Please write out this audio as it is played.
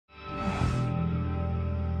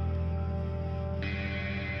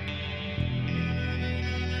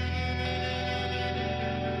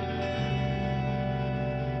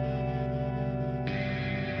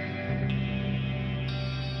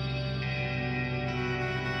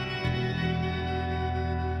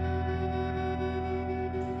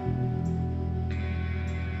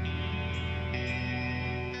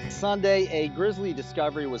Sunday, a grisly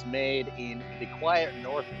discovery was made in the quiet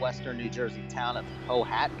northwestern New Jersey town of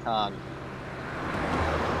Pohatcong.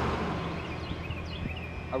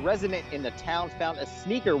 A resident in the town found a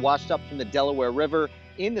sneaker washed up from the Delaware River.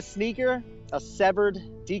 In the sneaker, a severed,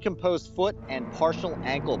 decomposed foot and partial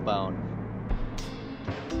ankle bone.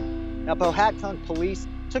 Now, Pohatcong Police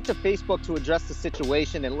took to Facebook to address the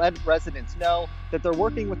situation and let residents know that they're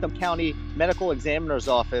working with the county medical examiner's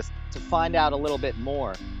office to find out a little bit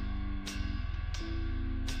more.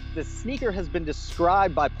 The sneaker has been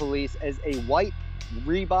described by police as a white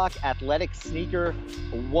Reebok athletic sneaker,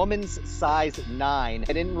 a woman's size 9.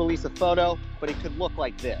 They didn't release a photo, but it could look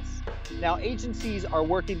like this. Now, agencies are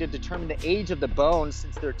working to determine the age of the bones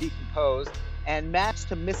since they're decomposed and match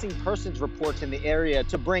to missing persons reports in the area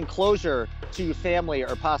to bring closure to your family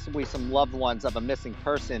or possibly some loved ones of a missing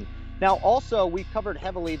person. Now, also, we've covered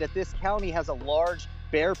heavily that this county has a large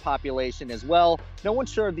bear population as well. No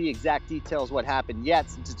one's sure of the exact details what happened yet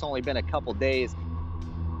since it's only been a couple days.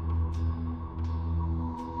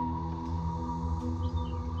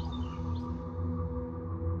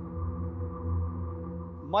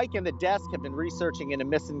 Mike and the desk have been researching into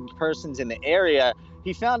missing persons in the area.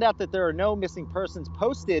 He found out that there are no missing persons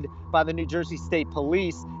posted by the New Jersey State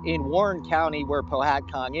Police in Warren County, where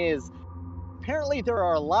Pohatcong is. Apparently, there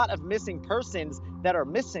are a lot of missing persons that are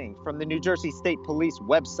missing from the New Jersey State Police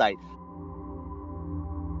website.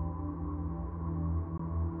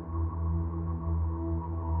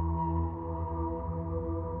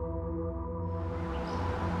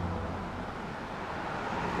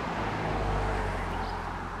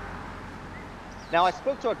 Now, I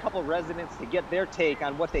spoke to a couple residents to get their take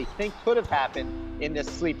on what they think could have happened in this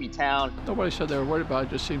sleepy town. Nobody said they were worried about it.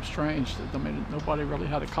 It just seems strange. I mean, nobody really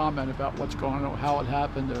had a comment about what's going on, how it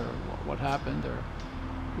happened, or what happened. Or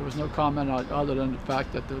there was no comment other than the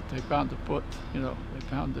fact that they found the foot, they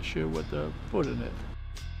found the shoe with the foot in it.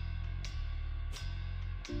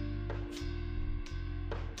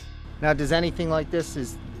 Now, does anything like this,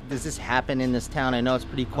 does this happen in this town? I know it's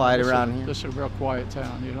pretty quiet around here. This is a real quiet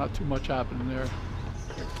town. Not too much happening there.